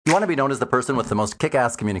You want to be known as the person with the most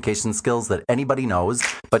kick-ass communication skills that anybody knows,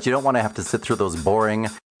 but you don't want to have to sit through those boring,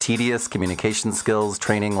 tedious communication skills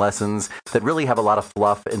training lessons that really have a lot of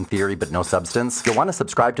fluff in theory but no substance. You'll want to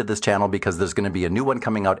subscribe to this channel because there's going to be a new one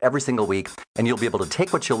coming out every single week, and you'll be able to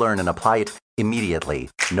take what you learn and apply it immediately.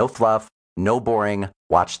 No fluff, no boring.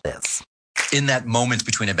 Watch this. In that moment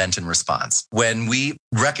between event and response, when we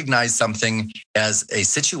recognize something as a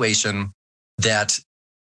situation that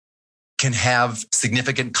can have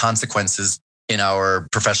significant consequences in our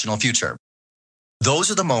professional future.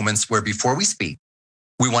 Those are the moments where before we speak,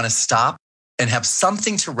 we want to stop and have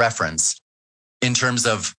something to reference in terms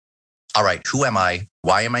of, all right, who am I?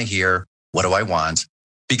 Why am I here? What do I want?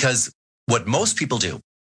 Because what most people do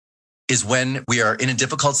is when we are in a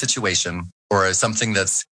difficult situation or something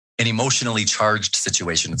that's an emotionally charged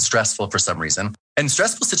situation, it's stressful for some reason, and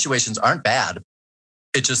stressful situations aren't bad.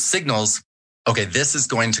 It just signals, okay, this is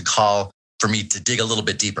going to call for me to dig a little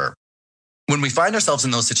bit deeper. When we find ourselves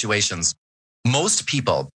in those situations, most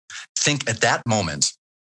people think at that moment,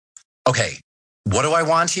 okay, what do I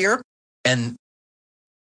want here? And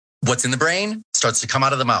what's in the brain starts to come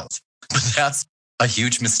out of the mouth. But that's a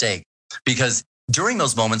huge mistake because during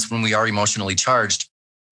those moments when we are emotionally charged,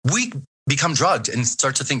 we become drugged and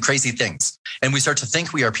start to think crazy things. And we start to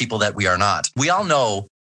think we are people that we are not. We all know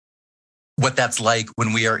what that's like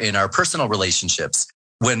when we are in our personal relationships,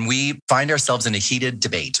 when we find ourselves in a heated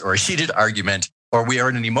debate or a heated argument, or we are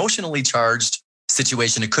in an emotionally charged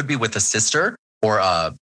situation. It could be with a sister or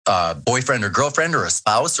a boyfriend or girlfriend or a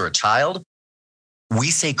spouse or a child. We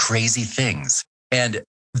say crazy things and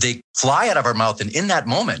they fly out of our mouth. And in that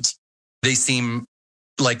moment, they seem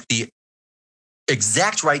like the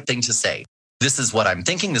exact right thing to say. This is what I'm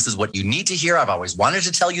thinking. This is what you need to hear. I've always wanted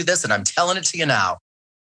to tell you this and I'm telling it to you now.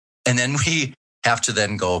 And then we have to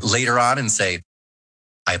then go later on and say,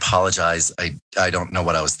 I apologize. I don't know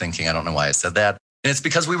what I was thinking. I don't know why I said that. And it's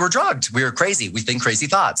because we were drugged. We were crazy. We think crazy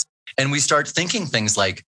thoughts. And we start thinking things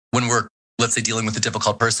like when we're, let's say, dealing with a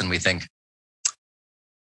difficult person, we think,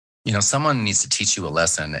 you know, someone needs to teach you a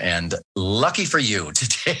lesson. And lucky for you,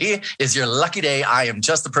 today is your lucky day. I am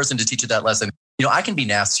just the person to teach you that lesson. You know, I can be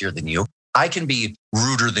nastier than you. I can be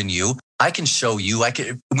ruder than you. I can show you.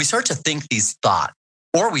 We start to think these thoughts,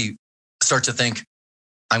 or we start to think,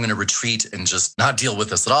 I'm going to retreat and just not deal with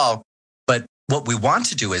this at all. But what we want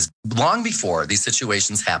to do is, long before these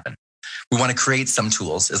situations happen, we want to create some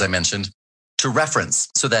tools, as I mentioned, to reference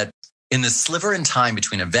so that in this sliver in time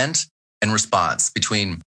between event and response,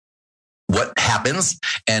 between what happens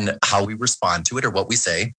and how we respond to it or what we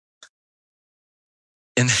say,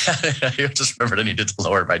 in that, I just remembered I needed to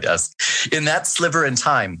lower my desk. In that sliver in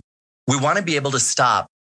time, we want to be able to stop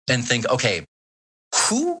and think, okay,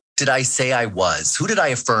 who did I say I was? Who did I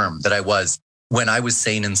affirm that I was when I was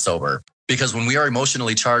sane and sober? Because when we are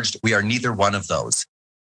emotionally charged, we are neither one of those.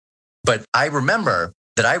 But I remember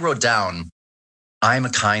that I wrote down, I'm a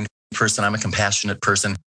kind person. I'm a compassionate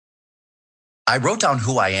person. I wrote down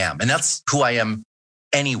who I am, and that's who I am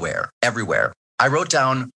anywhere, everywhere. I wrote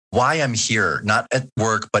down why I'm here, not at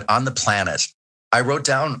work, but on the planet. I wrote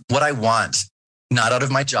down what I want, not out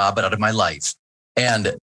of my job, but out of my life.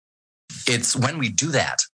 And it's when we do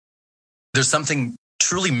that, there's something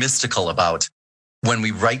truly mystical about when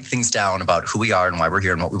we write things down about who we are and why we're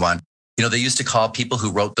here and what we want. You know, they used to call people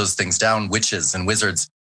who wrote those things down witches and wizards,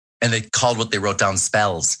 and they called what they wrote down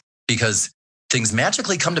spells because things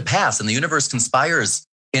magically come to pass and the universe conspires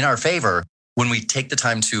in our favor when we take the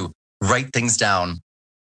time to write things down.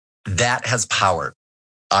 That has power.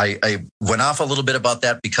 I went off a little bit about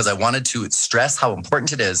that because I wanted to stress how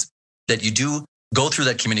important it is that you do go through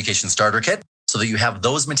that communication starter kit so that you have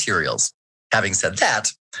those materials. Having said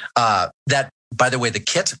that, by the way, the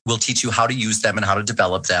kit will teach you how to use them and how to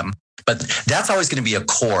develop them. But that's always going to be a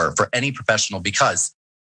core for any professional because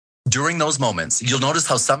during those moments, you'll notice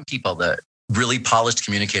how some people, the really polished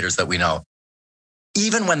communicators that we know,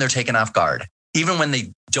 even when they're taken off guard, even when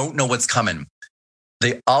they don't know what's coming,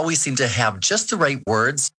 they always seem to have just the right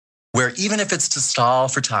words where even if it's to stall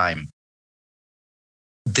for time,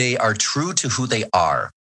 they are true to who they are.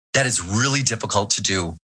 That is really difficult to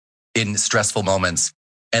do in stressful moments.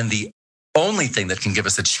 And the only thing that can give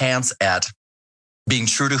us a chance at being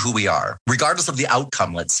true to who we are, regardless of the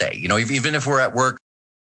outcome, let's say, you know, even if we're at work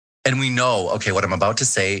and we know, okay, what I'm about to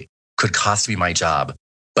say could cost me my job,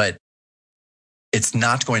 but it's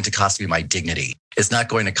not going to cost me my dignity. It's not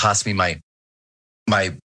going to cost me my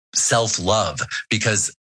self-love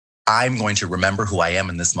because I'm going to remember who I am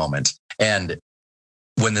in this moment. And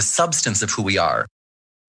when the substance of who we are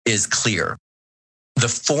is clear, the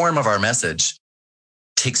form of our message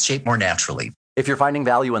takes shape more naturally. If you're finding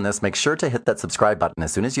value in this, make sure to hit that subscribe button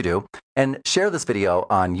as soon as you do, and share this video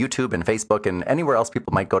on YouTube and Facebook and anywhere else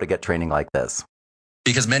people might go to get training like this.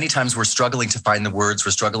 Because many times we're struggling to find the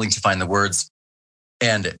words,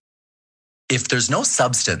 And if there's no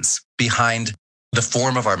substance behind the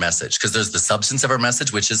form of our message, because there's the substance of our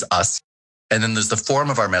message, which is us, and then there's the form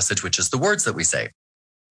of our message, which is the words that we say.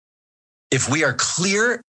 If we are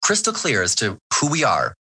clear, crystal clear as to who we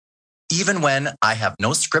are, even when I have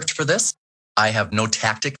no script for this, I have no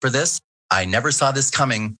tactic for this, I never saw this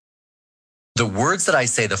coming, the words that I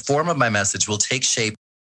say, the form of my message will take shape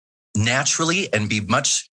naturally and be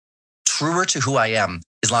much truer to who I am,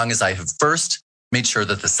 as long as I have first made sure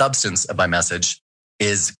that the substance of my message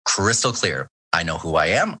is crystal clear. I know who I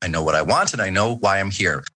am, I know what I want, and I know why I'm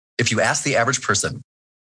here. If you ask the average person,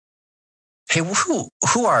 hey,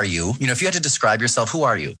 who are you? You know, if you had to describe yourself, who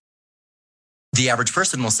are you? The average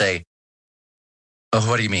person will say, oh,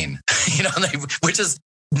 what do you mean? Which is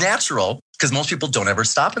natural, because most people don't ever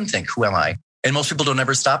stop and think, who am I? And most people don't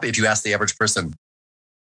ever stop. If you ask the average person,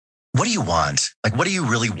 what do you want? Like, what do you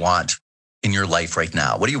really want in your life right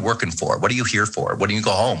now? What are you working for? What are you here for? When do you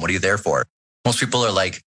go home? What are you there for? Most people are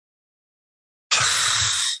like,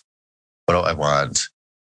 what do I want?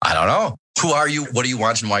 I don't know. Who are you? What do you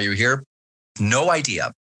want? And why are you here? No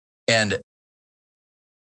idea. And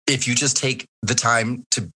if you just take the time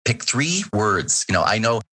to pick 3 words, I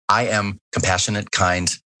know I am compassionate,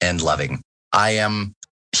 kind, and loving. I am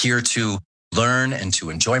here to learn and to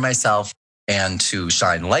enjoy myself and to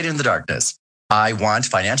shine light in the darkness. I want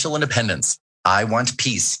financial independence. I want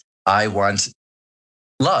peace. I want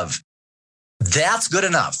love. That's good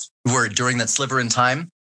enough. Where during that sliver in time,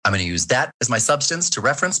 I'm going to use that as my substance to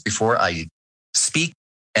reference before I speak,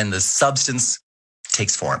 and the substance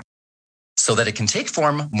takes form so that it can take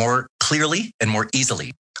form more clearly and more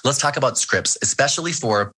easily. Let's talk about scripts, especially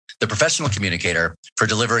for the professional communicator for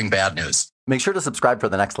delivering bad news. Make sure to subscribe for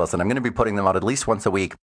the next lesson. I'm going to be putting them out at least once a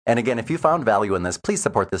week. And again, if you found value in this, please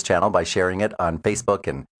support this channel by sharing it on Facebook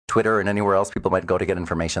and Twitter and anywhere else people might go to get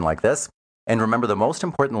information like this. And remember, the most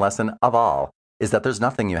important lesson of all is that there's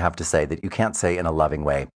nothing you have to say that you can't say in a loving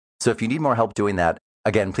way. So if you need more help doing that,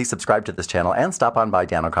 again, please subscribe to this channel and stop on by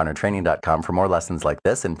DanO'ConnorTraining.com for more lessons like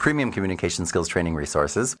this and premium communication skills training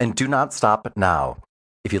resources. And do not stop now.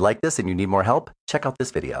 If you like this and you need more help, check out this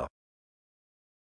video.